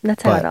 Yeah,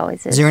 that's how But it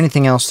always is there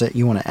anything else that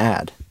you want to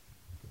add?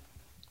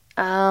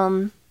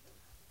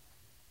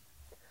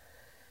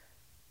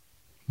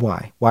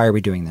 Why? Why are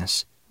we doing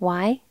this?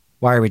 Why?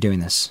 Why are we doing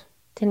this?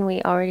 Didn't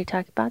we already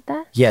talk about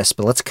that? Yes,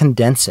 but let's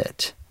condense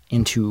it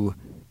into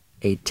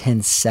a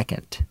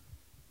 10-second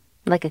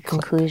Like a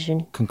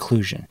conclusion.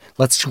 conclusion.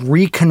 Let's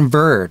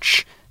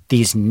reconverge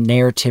these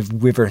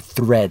narrative river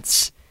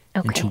threads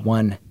into Okay.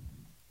 one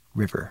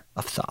river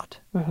of thought.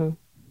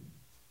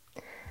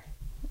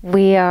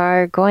 We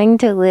are going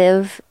to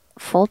live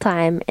full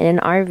time in an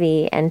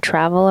RV and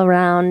travel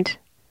around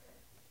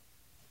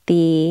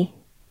the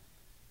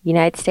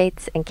United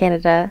States and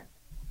Canada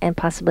and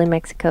possibly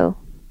Mexico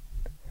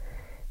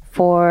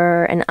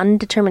for an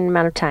undetermined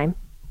amount of time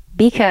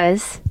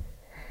because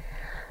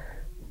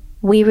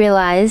we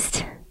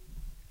realized,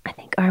 I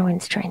think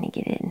Arwen's trying to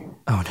get in.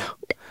 Oh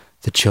no,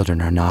 the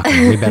children are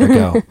knocking. We better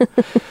go.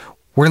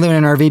 We're living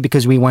in an RV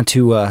because we want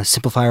to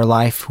simplify our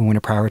life. We want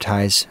to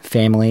prioritize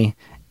family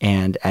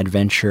and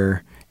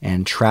adventure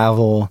and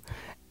travel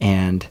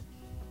and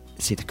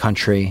see the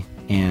country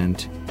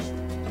and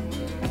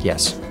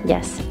yes.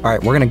 Yes. All right,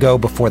 we're going to go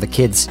before the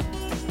kids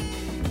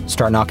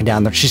start knocking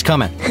down. She's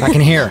coming. I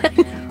can hear her.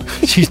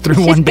 She's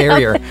through one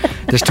barrier.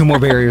 There's 2 more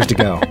barriers to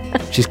go.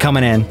 She's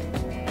coming in.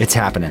 It's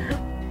happening.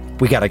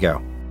 We got to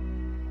go.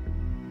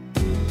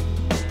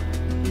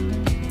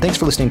 Thanks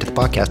for listening to the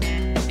podcast.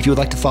 If you would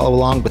like to follow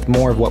along with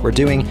more of what we're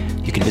doing,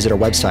 you can visit our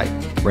website,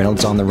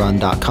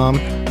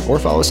 reynoldsontheRun.com, or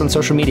follow us on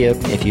social media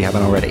if you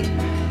haven't already.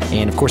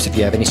 And of course, if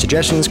you have any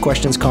suggestions,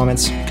 questions,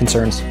 comments,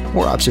 concerns,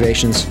 or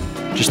observations,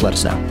 just let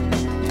us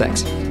know.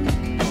 Thanks.